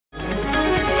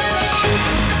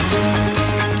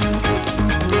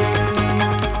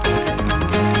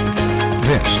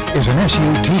is an SU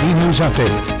TV News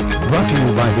Update, brought to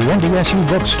you by the NDSU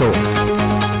BookStore.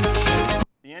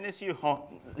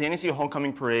 The NDSU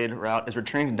Homecoming Parade route is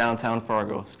returning to downtown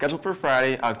Fargo. Scheduled for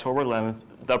Friday, October 11th,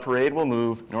 the parade will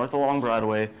move north along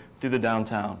Broadway through the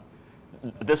downtown.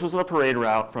 This was the parade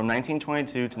route from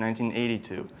 1922 to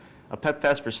 1982. A pep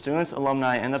fest for students,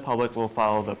 alumni, and the public will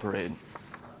follow the parade.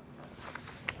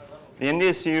 The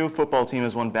NDSU football team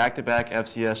has won back-to-back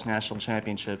FCS national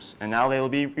championships, and now they will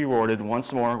be rewarded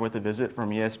once more with a visit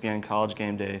from ESPN College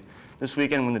Game Day this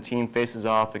weekend when the team faces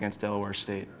off against Delaware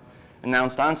State.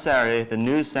 Announced on Saturday, the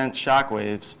news sent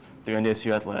shockwaves through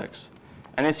NDSU Athletics.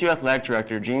 NDSU Athletic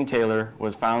Director Gene Taylor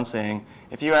was found saying,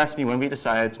 "If you asked me when we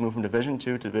decided to move from Division II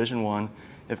to Division I,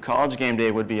 if College Game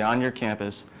Day would be on your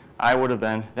campus, I would have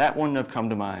been, that wouldn't have come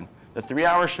to mind. The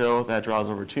 3-hour show that draws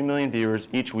over 2 million viewers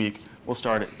each week will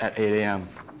start at 8 a.m.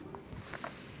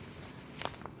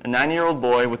 A 9-year-old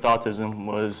boy with autism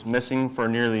was missing for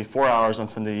nearly 4 hours on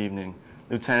Sunday evening.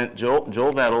 Lieutenant Joel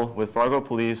Vettel with Fargo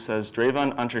Police says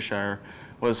Drayvon Untershire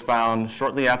was found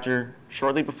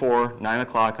shortly before 9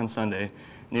 o'clock on Sunday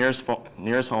near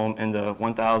his home in the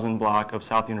 1000 block of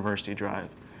South University Drive.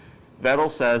 Vettel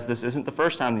says this isn't the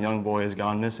first time the young boy has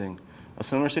gone missing. A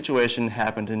similar situation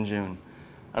happened in June.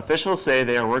 Officials say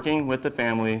they are working with the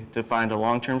family to find a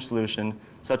long-term solution,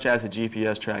 such as a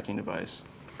GPS tracking device.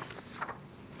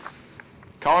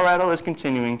 Colorado is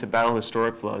continuing to battle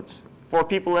historic floods. 4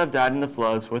 people have died in the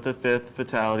floods, with a 5th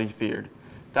fatality feared.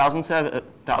 Thousands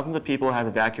of people have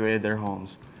evacuated their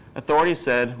homes. Authorities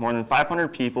said more than 500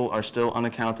 people are still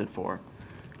unaccounted for.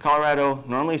 Colorado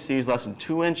normally sees less than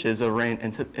 2 inches of rain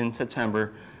in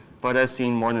September, but has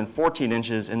seen more than 14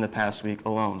 inches in the past week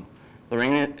alone. The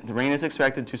rain is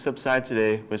expected to subside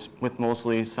today with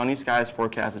mostly sunny skies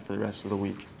forecasted for the rest of the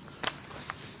week.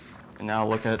 And now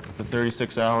look at the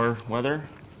 36-hour weather.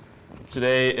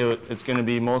 Today it's going to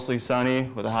be mostly sunny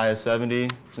with a high of 70.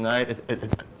 Tonight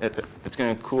it's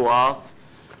going to cool off.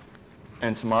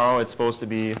 And tomorrow it's supposed to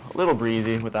be a little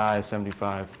breezy with a high of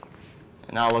 75.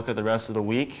 And now look at the rest of the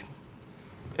week.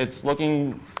 It's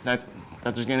looking that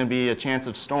there's going to be a chance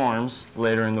of storms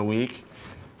later in the week.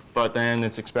 But then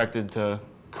it's expected to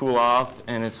cool off,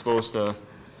 and it's supposed to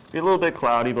be a little bit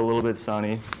cloudy, but a little bit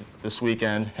sunny this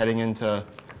weekend, heading into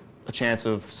a chance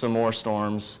of some more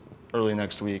storms early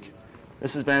next week.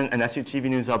 This has been an SU TV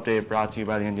News Update brought to you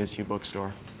by the NDSU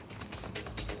BookStore.